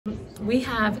We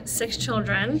have 6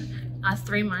 children,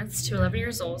 3 months to 11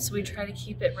 years old, so we try to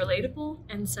keep it relatable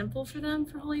and simple for them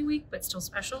for Holy Week, but still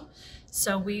special.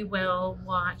 So we will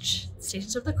watch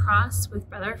Stations of the Cross with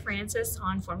Brother Francis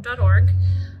on forum.org.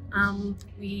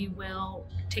 We will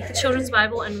take the children's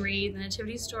Bible and read the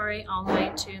Nativity story all the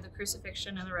way to the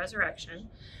crucifixion and the resurrection.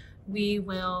 We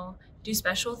will do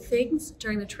special things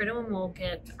during the Triduum, and we'll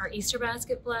get our Easter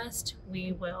basket blessed.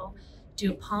 We will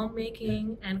do palm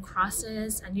making and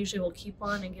crosses, and usually we'll keep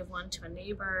one and give one to a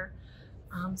neighbor,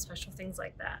 special things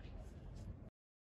like that.